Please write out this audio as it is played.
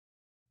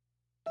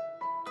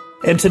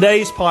In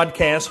today's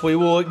podcast, we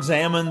will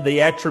examine the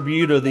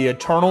attribute of the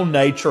eternal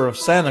nature of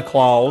Santa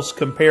Claus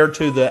compared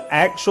to the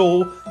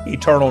actual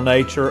eternal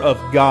nature of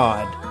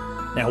God.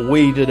 Now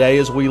today,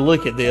 as we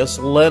look at this,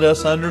 let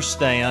us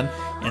understand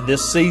in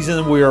this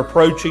season we are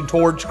approaching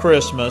towards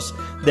Christmas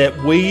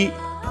that we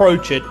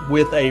approach it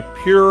with a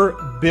pure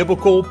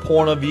biblical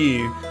point of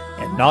view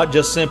and not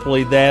just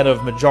simply that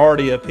of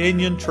majority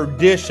opinion,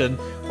 tradition,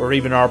 or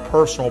even our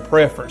personal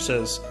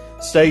preferences.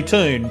 Stay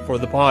tuned for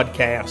the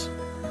podcast.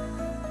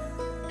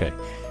 Okay,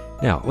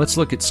 now let's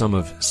look at some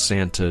of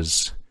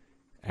Santa's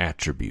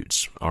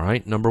attributes. All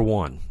right, number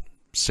one,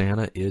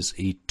 Santa is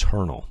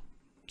eternal.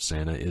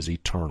 Santa is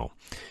eternal.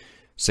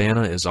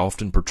 Santa is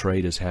often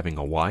portrayed as having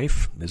a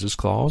wife, Mrs.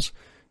 Claus,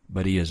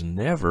 but he is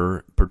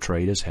never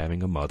portrayed as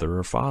having a mother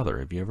or father.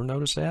 Have you ever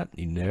noticed that?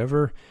 You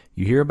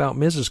hear about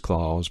Mrs.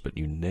 Claus, but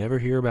you never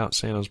hear about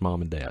Santa's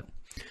mom and dad.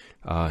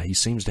 He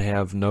seems to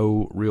have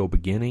no real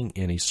beginning,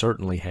 and he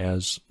certainly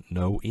has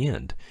no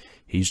end.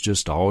 He's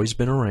just always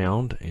been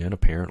around, and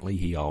apparently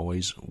he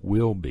always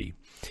will be.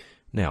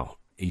 Now,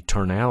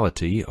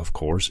 eternality, of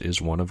course,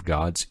 is one of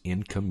God's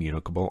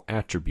incommunicable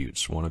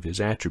attributes, one of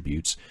his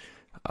attributes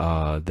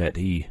that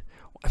he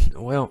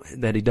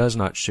does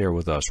not share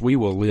with us. We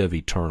will live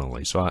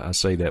eternally. So I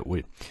say that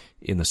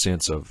in the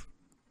sense of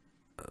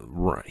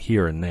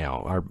here and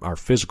now. Our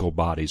physical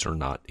bodies are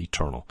not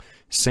eternal.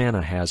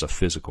 Santa has a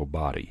physical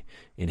body,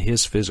 and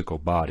his physical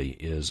body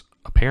is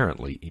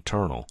apparently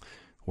eternal,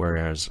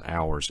 whereas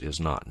ours is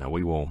not. Now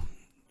we will,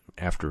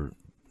 after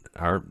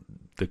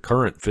the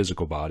current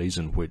physical bodies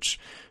in which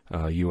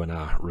you and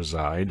I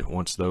reside,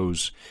 once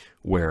those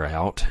wear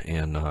out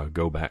and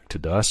go back to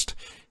dust,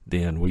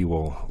 then we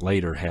will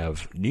later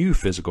have new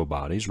physical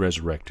bodies,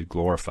 resurrected,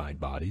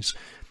 glorified bodies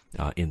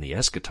in the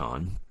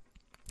eschaton.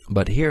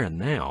 But here and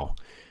now,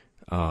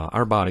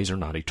 our bodies are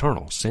not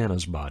eternal.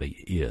 Santa's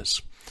body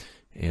is.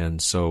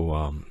 And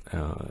so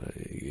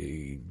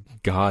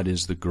God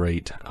is the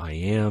great I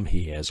am.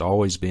 He has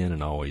always been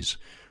and always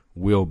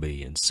will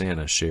be. And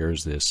Santa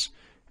shares this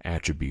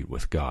attribute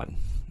with God.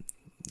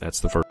 That's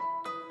the first.